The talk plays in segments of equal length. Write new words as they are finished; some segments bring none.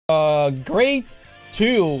Grade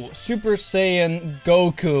 2 Super Saiyan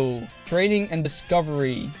Goku. Training and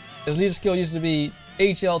Discovery. His leader skill used to be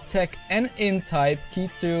HL, Tech, and Int type. Key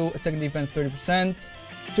to attack and defense 30%.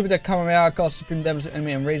 Super Tech Kamehameha causes supreme damage to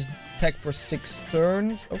enemy and raise Tech for 6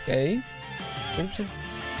 turns. Okay. 30%?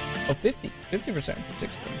 Oh, 50% for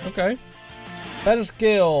 6 turns. Okay. Battle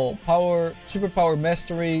skill, power, super power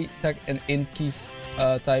mastery, Tech and Int keys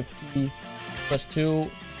type key +2.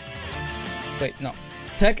 Wait, no.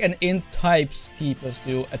 Tech and Int types key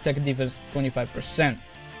 +2. Attack and defense 25%.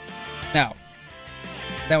 Now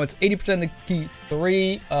it's 80% the key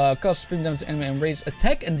 3. Cause supreme damage to enemy and raise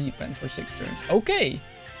attack and defense for 6 turns. Okay.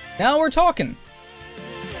 Now we're talking.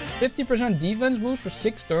 50% defense boost for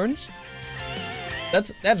 6 turns.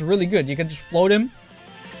 That's really good. You can just float him.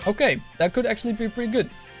 Okay, that could actually be pretty good.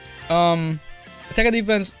 Attack and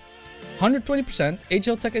defense 120%.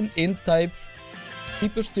 HL Tech and Int type. Key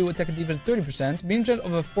 +2, attack and defense 30%. Medium chance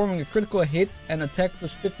of performing a critical hit and attack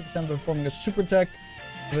 +50% of performing a super attack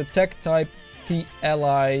with a tech type key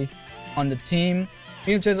ally on the team.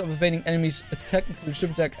 Medium chance of evading enemies attack including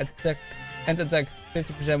super attack and attack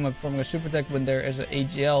 50% when performing a super attack when there is an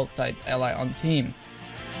AGL type ally on team.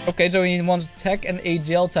 Okay, so he wants tech and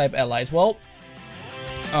AGL type allies. Well,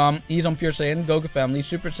 he's on Pure Saiyan, Goku Family,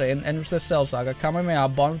 Super Saiyan, Endless Cell Saga, Kamehameha,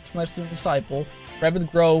 Bond of my Student Disciple, Rapid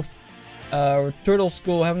Growth, Turtle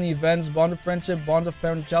School, Heavenly Events, Bond of Friendship, Bond of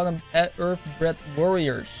Parent Child, and Earth-bred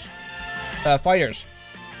Warriors. Fighters.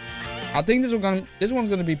 I think this one's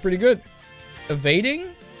gonna be pretty good.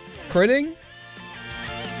 Evading, critting,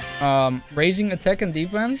 raising attack and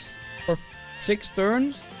defense for 6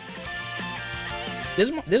 turns.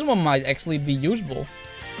 This one might actually be usable.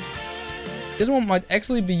 This one might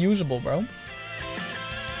actually be usable, bro.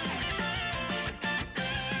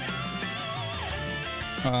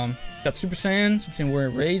 Got Super Saiyan Warrior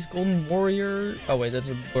Raise, Golden Warrior. Oh wait, that's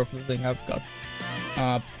a worthless thing I've got.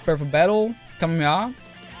 Prepare for Battle, Kamehameha.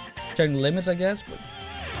 Checking the limits, I guess, but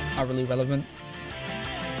not really relevant.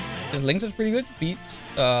 This Lynx is pretty good.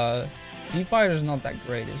 Z-Fighter is not that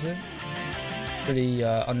great, is it? Pretty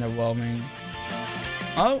underwhelming.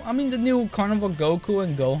 Oh, I mean the new Carnival Goku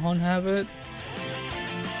and Gohan have it.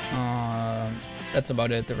 That's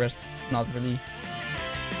about it. The rest not really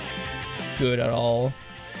good at all.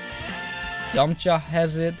 Yamcha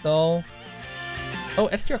has it though. Oh,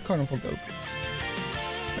 STR Carnival Goku.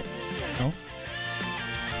 No.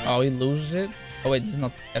 Oh, he loses it. Oh wait, this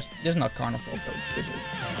is not Carnival Goku, is it?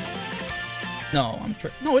 No,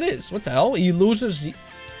 no, it is. What the hell? He loses Z.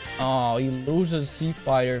 Oh, he loses Z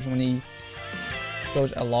Fighters when he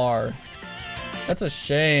goes LR. That's a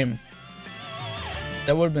shame.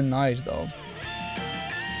 That would have been nice though.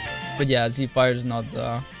 But yeah, Z Fighters is not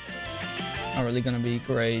really gonna be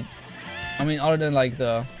great. I mean, other than like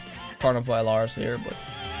the Carnival LRs here, but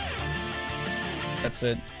that's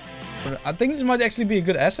it. But I think this might actually be a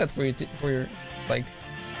good asset for you, for your like.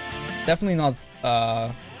 Definitely not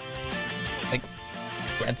like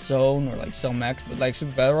Red Zone or like Cell Max, but like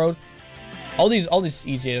Super Battle Road. All these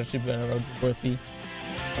EJs are Super Battle Road worthy.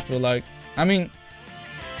 I feel like. I mean,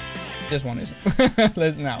 this one isn't.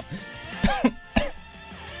 Let's now.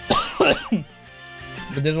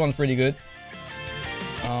 But this one's pretty good.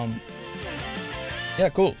 Yeah,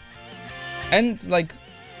 cool. And like,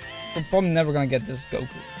 we're probably never gonna get this Goku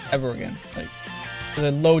ever again. Like,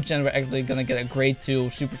 there's a low chance we're actually gonna get a grade 2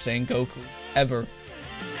 Super Saiyan Goku ever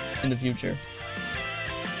in the future.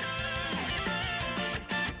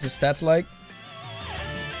 What's his stats like?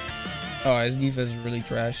 Oh, his defense is really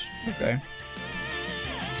trash. Okay.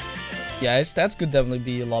 Yeah, his stats could definitely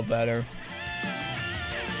be a lot better.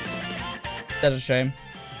 That's a shame.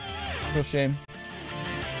 Real shame.